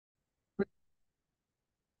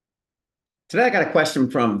Today, I got a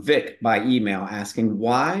question from Vic by email asking,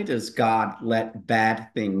 why does God let bad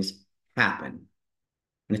things happen?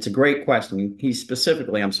 And it's a great question. He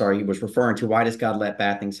specifically, I'm sorry, he was referring to why does God let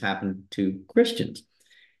bad things happen to Christians?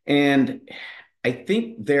 And I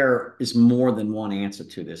think there is more than one answer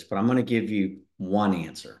to this, but I'm going to give you one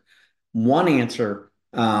answer. One answer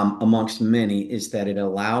amongst many is that it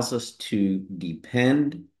allows us to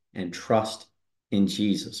depend and trust in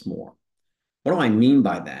Jesus more. What do I mean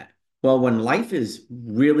by that? Well, when life is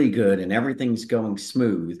really good and everything's going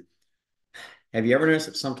smooth, have you ever noticed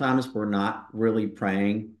that sometimes we're not really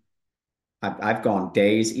praying? I've gone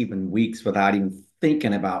days, even weeks, without even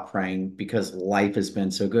thinking about praying because life has been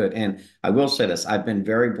so good. And I will say this, I've been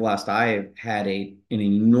very blessed. I have had an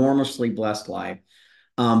enormously blessed life.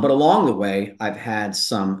 But along the way, I've had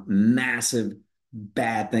some massive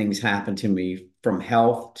bad things happen to me, from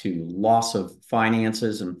health to loss of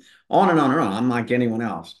finances and on and on and on. I'm like anyone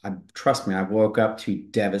else. Trust me, I've woke up to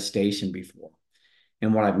devastation before.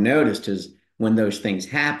 And what I've noticed is when those things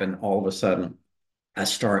happen, all of a sudden I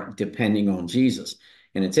start depending on Jesus.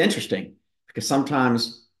 And it's interesting because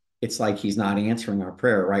sometimes it's like he's not answering our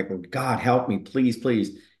prayer, right? Where God, help me, please,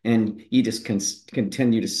 please. And you just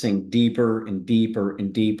continue to sink deeper and deeper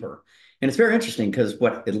and deeper. And it's very interesting because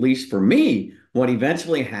what, at least for me, what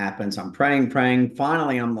eventually happens, I'm praying, praying.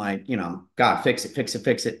 Finally, I'm like, God, fix it, fix it,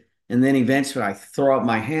 fix it. And then eventually I throw up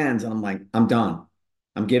my hands and I'm like, I'm done.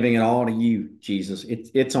 I'm giving it all to you, Jesus.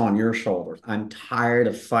 It's on your shoulders. I'm tired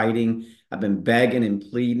of fighting. I've been begging and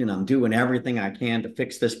pleading, and I'm doing everything I can to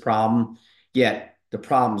fix this problem, yet the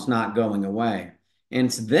problem's not going away. And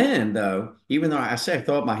it's then, though, even though I say I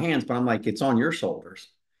throw up my hands, but I'm like, it's on your shoulders.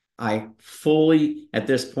 I fully, at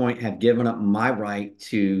this point, have given up my right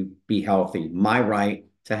to be healthy, my right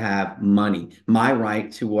to have money, my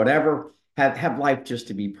right to whatever, have life just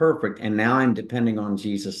to be perfect. And now I'm depending on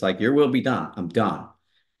Jesus, like, your will be done. I'm done.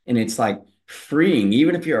 And it's like freeing,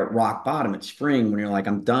 even if you're at rock bottom, it's freeing when you're like,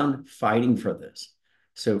 I'm done fighting for this.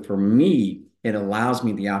 So for me, it allows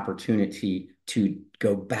me the opportunity to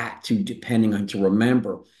go back to depending on, to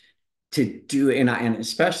remember to do it. And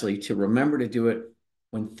especially to remember to do it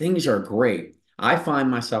when things are great. I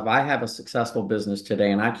find myself, I have a successful business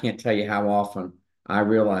today, and I can't tell you how often I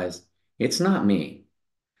realize it's not me.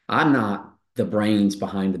 I'm not the brains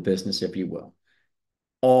behind the business, if you will.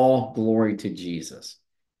 All glory to Jesus.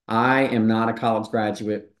 I am not a college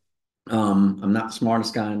graduate. I'm not the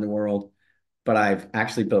smartest guy in the world, but I've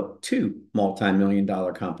actually built two multi-million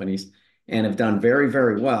dollar companies and have done very,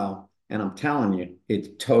 very well. And I'm telling you, it's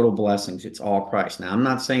total blessings. It's all Christ. Now, I'm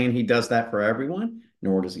not saying he does that for everyone,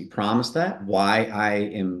 nor does he promise that. Why I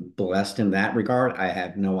am blessed in that regard, I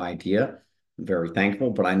have no idea. I'm very thankful,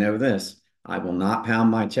 but I know this. I will not pound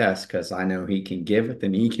my chest because I know he can give it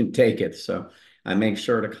and he can take it. So I make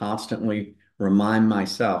sure to constantly remind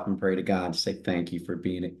myself and pray to God to say thank you for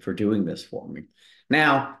doing this for me.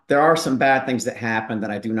 Now, there are some bad things that happen that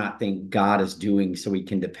I do not think God is doing so we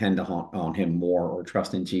can depend on him more or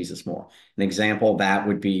trust in Jesus more. An example of that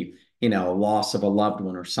would be, loss of a loved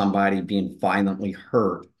one or somebody being violently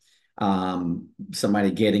hurt, somebody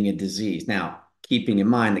getting a disease. Now, keeping in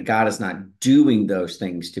mind that God is not doing those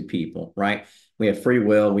things to people, right? We have free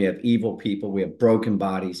will, we have evil people, we have broken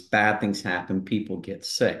bodies, bad things happen, people get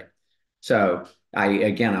sick. So I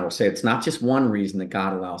will say it's not just one reason that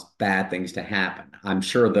God allows bad things to happen. I'm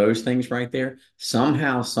sure those things right there,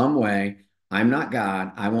 somehow, some way, I'm not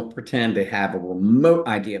God. I won't pretend to have a remote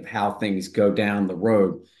idea of how things go down the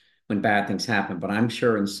road when bad things happen, but I'm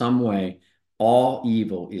sure in some way, all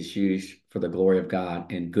evil is used for the glory of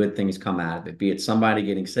God and good things come out of it, be it somebody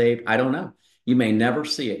getting saved. I don't know. You may never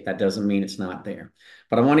see it. That doesn't mean it's not there.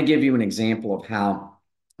 But I want to give you an example of how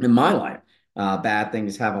in my life, bad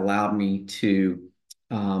things have allowed me to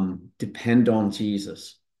depend on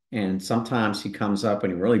Jesus. And sometimes he comes up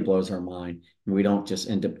and he really blows our mind. And we don't just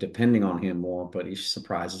end up depending on him more, but he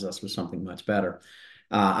surprises us with something much better.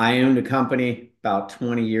 I owned a company about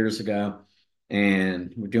 20 years ago,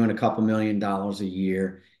 and we're doing a couple $1 million a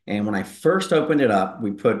year. And when I first opened it up,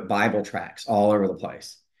 we put Bible tracts all over the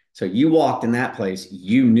place. So you walked in that place,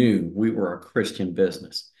 you knew we were a Christian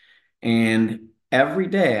business. And every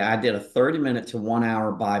day I did a 30-minute to 1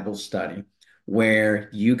 hour Bible study where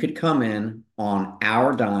you could come in on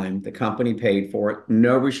our dime. The company paid for it,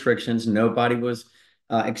 no restrictions. Nobody was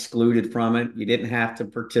excluded from it. You didn't have to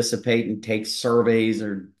participate and take surveys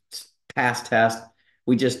or pass tests.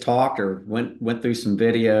 We just talked or went through some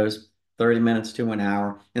videos, 30 minutes to an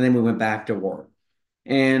hour, and then we went back to work.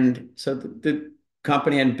 And so the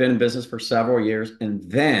company had been in business for several years. And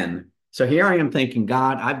then, so here I am thinking,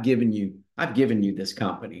 God, I've given you this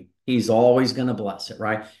company. He's always going to bless it,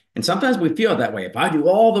 right? And sometimes we feel that way. If I do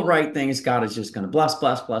all the right things, God is just going to bless,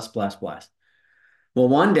 bless, bless, bless, bless. Well,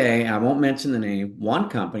 one day, I won't mention the name, one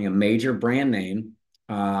company, a major brand name,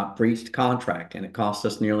 breached contract and it cost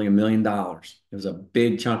us nearly $1 million. It was a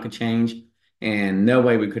big chunk of change, and no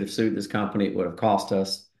way we could have sued this company. It would have cost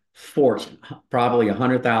us fortune, probably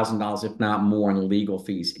 $100,000, if not more, in legal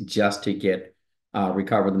fees just to get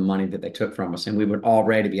recover the money that they took from us. And we would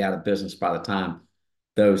already be out of business by the time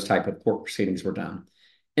those type of court proceedings were done.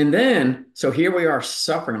 And then, so here we are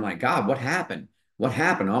suffering. I'm like, God, what happened? What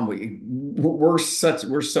happened? We're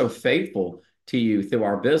so faithful to you through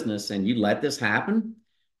our business, and you let this happen?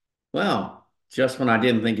 Well, just when I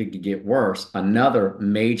didn't think it could get worse, another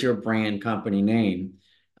major brand company name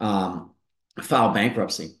um, filed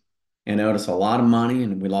bankruptcy and owed us a lot of money,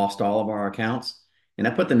 and we lost all of our accounts. And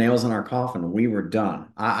that put the nails in our coffin. We were done.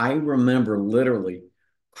 I remember literally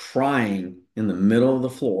crying in the middle of the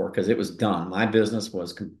floor because it was done. My business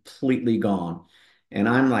was completely gone. And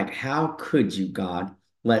I'm like, how could you, God,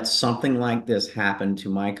 let something like this happen to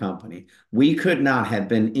my company? We could not have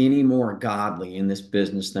been any more godly in this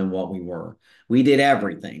business than what we were. We did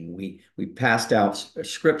everything. We passed out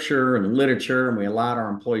scripture and literature, and we allowed our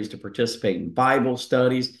employees to participate in Bible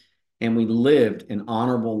studies, and we lived an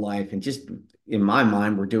honorable life. And just in my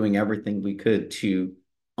mind, we're doing everything we could to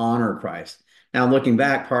honor Christ. Now, looking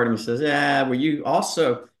back, part of me says, "Yeah, were you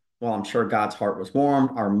also?" Well, I'm sure God's heart was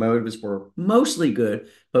warm. Our motives were mostly good,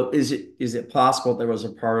 but is it possible there was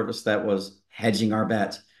a part of us that was hedging our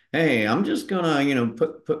bets? Hey, I'm just gonna,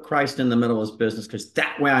 put Christ in the middle of his business because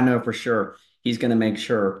that way I know for sure he's gonna make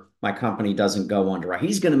sure my company doesn't go under. Right?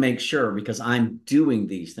 He's gonna make sure because I'm doing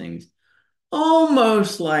these things.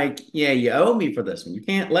 Almost like, yeah, you owe me for this one. You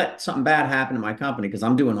can't let something bad happen to my company because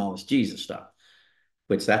I'm doing all this Jesus stuff,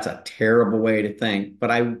 which that's a terrible way to think.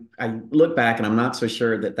 But I look back and I'm not so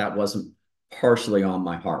sure that that wasn't partially on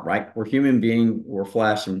my heart, right? We're human being, we're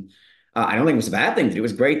flesh, and I don't think it was a bad thing to do. It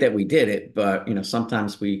was great that we did it, but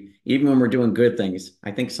sometimes even when we're doing good things,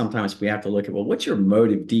 I think sometimes we have to look at, well, what's your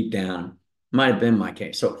motive deep down? Might have been my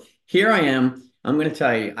case. So here I am. I'm going to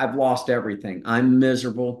tell you, I've lost everything. I'm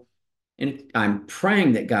miserable. And I'm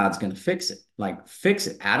praying that God's going to fix it. Like, fix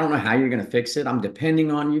it. I don't know how you're going to fix it. I'm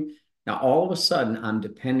depending on you. Now, all of a sudden, I'm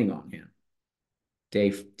depending on him.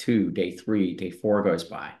 Day 2, day 3, day 4 goes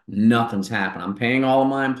by. Nothing's happened. I'm paying all of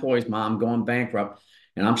my employees. Mom going bankrupt.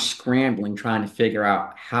 And I'm scrambling, trying to figure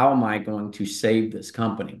out how am I going to save this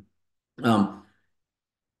company. Um,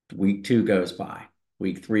 week 2 goes by.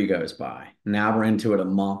 Week 3 goes by. Now we're into it a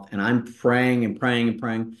month. And I'm praying and praying and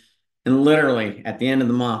praying. And literally at the end of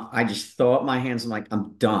the month, I just throw up my hands. I'm like,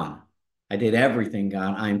 I'm done. I did everything,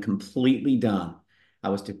 God. I am completely done. I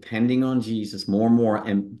was depending on Jesus more and more.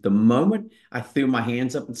 And the moment I threw my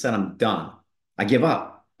hands up and said, I'm done, I give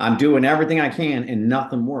up. I'm doing everything I can and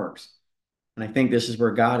nothing works. And I think this is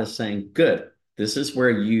where God is saying, good, this is where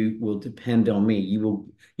you will depend on me. You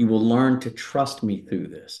will learn to trust me through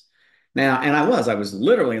this. Now, and I was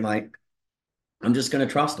literally like, I'm just going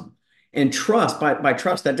to trust him. And trust, by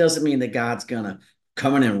trust, that doesn't mean that God's going to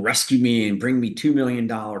come in and rescue me and bring me $2 million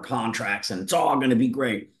contracts and it's all going to be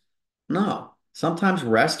great. No, sometimes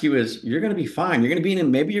rescue is you're going to be fine. You're going to be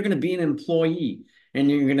maybe you're going to be an employee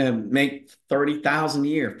and you're going to make 30,000 a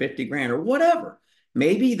year, 50 grand or whatever.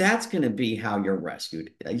 Maybe that's going to be how you're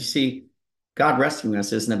rescued. You see, God rescuing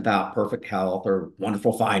us isn't about perfect health or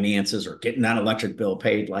wonderful finances or getting that electric bill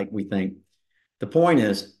paid like we think. The point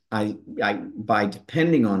is, I by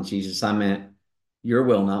depending on Jesus, I meant your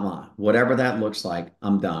will, not mine. Whatever that looks like,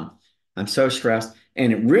 I'm done. I'm so stressed.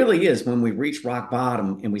 And it really is when we reach rock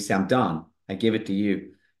bottom and we say, I'm done. I give it to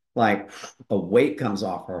you. Like a weight comes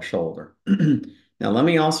off our shoulder. Now, let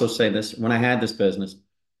me also say this. When I had this business,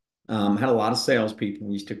 had a lot of salespeople.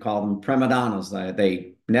 We used to call them prima donnas.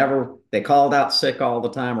 They called out sick all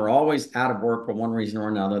the time or always out of work for one reason or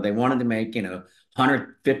another. They wanted to make,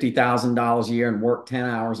 $150,000 a year and work 10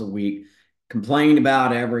 hours a week, complained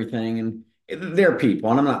about everything. And they're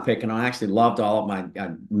people, and I'm not picking on. I actually loved all of I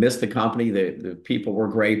missed the company. The people were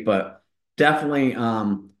great, but definitely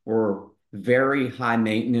were very high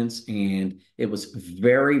maintenance and it was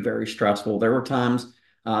very, very stressful. There were times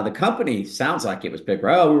the company sounds like it was big.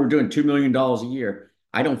 Oh, we were doing $2 million a year.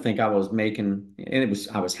 I don't think I was making, and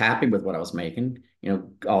I was happy with what I was making,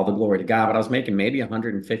 all the glory to God, but I was making maybe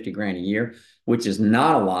 150 grand a year, which is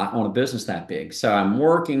not a lot on a business that big. So I'm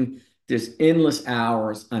working just endless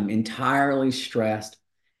hours. I'm entirely stressed.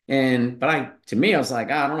 To me, I was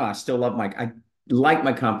like, I don't know. I like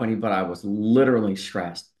my company, but I was literally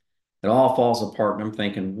stressed. It all falls apart. And I'm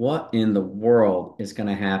thinking, what in the world is going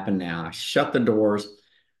to happen now? I shut the doors.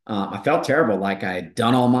 I felt terrible, like I had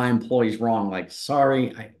done all my employees wrong. Like,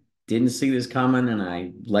 sorry, I didn't see this coming and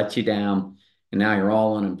I let you down, and now you're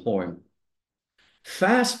all unemployed.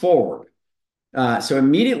 Fast forward. So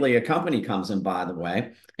immediately a company comes in, by the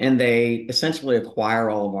way, and they essentially acquire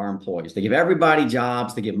all of our employees. They give everybody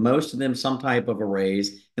jobs, they give most of them some type of a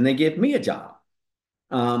raise, and they give me a job.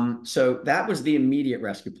 So that was the immediate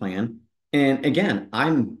rescue plan. And again,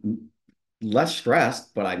 I'm less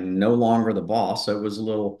stressed, but I'm no longer the boss. So it was a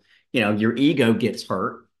little, your ego gets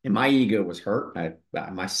hurt. And my ego was hurt.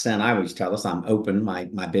 My sin, I always tell us, I'm open. My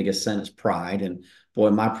biggest sin is pride. And boy,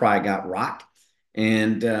 my pride got rocked.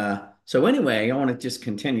 And so anyway, I want to just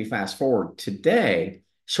continue fast forward. Today,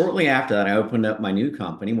 shortly after that, I opened up my new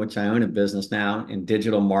company, which I own a business now in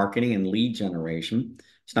digital marketing and lead generation.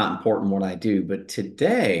 It's not important what I do, but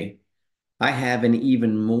today I have an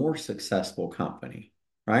even more successful company,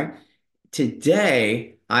 right?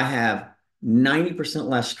 Today, I have 90%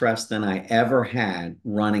 less stress than I ever had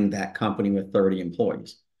running that company with 30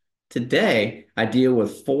 employees. Today, I deal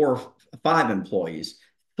with five employees,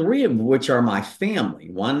 three of which are my family.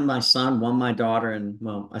 One, my son, one, my daughter, and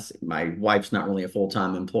well, I say my wife's not really a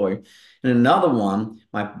full-time employee. And another one,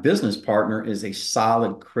 my business partner is a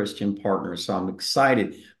solid Christian partner. So I'm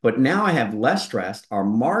excited. But now I have less stress. Our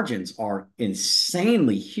margins are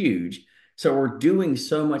insanely huge. So we're doing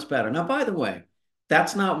so much better. Now, by the way,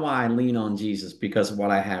 that's not why I lean on Jesus because of what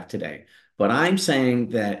I have today. But I'm saying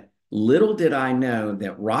that little did I know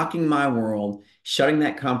that rocking my world, shutting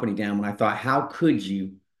that company down when I thought, how could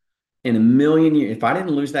you in a million years, if I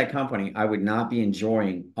didn't lose that company, I would not be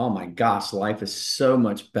enjoying, oh my gosh, life is so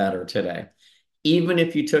much better today. Even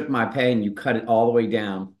if you took my pay and you cut it all the way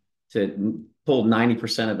down to pull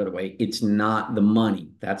 90% of it away, it's not the money.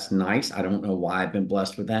 That's nice. I don't know why I've been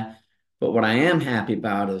blessed with that. But what I am happy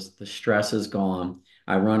about is the stress is gone.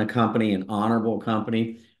 I run a company, an honorable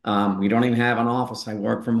company. We don't even have an office. I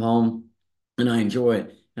work from home and I enjoy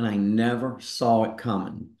it. And I never saw it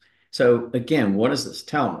coming. So again, what does this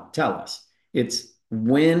tell us? It's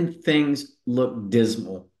when things look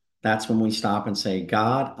dismal, that's when we stop and say,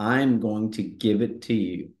 God, I'm going to give it to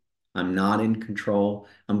you. I'm not in control.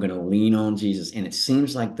 I'm going to lean on Jesus. And it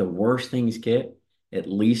seems like the worse things get, at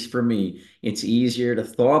least for me, it's easier to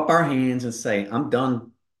throw up our hands and say, I'm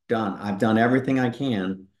done, done. I've done everything I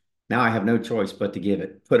can. Now I have no choice but to give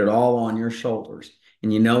it, put it all on your shoulders.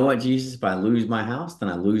 And you know what, Jesus? If I lose my house, then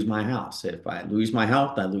I lose my house. If I lose my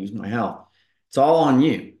health, I lose my health. It's all on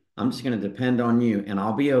you. I'm just going to depend on you and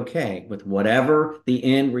I'll be okay with whatever the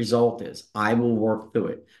end result is. I will work through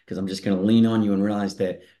it because I'm just going to lean on you and realize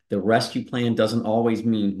that the rescue plan doesn't always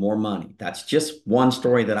mean more money. That's just one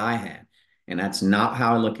story that I had. And that's not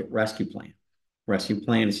how I look at rescue plan. Rescue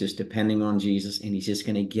plan is just depending on Jesus and he's just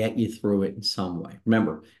going to get you through it in some way.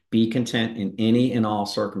 Remember, be content in any and all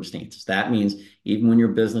circumstances. That means even when your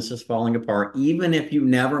business is falling apart, even if you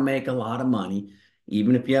never make a lot of money,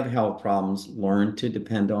 even if you have health problems, learn to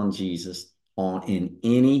depend on Jesus on in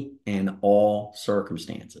any and all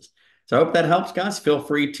circumstances. So I hope that helps, guys. Feel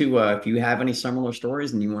free to, if you have any similar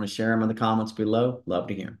stories and you want to share them in the comments below, love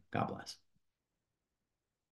to hear them. God bless.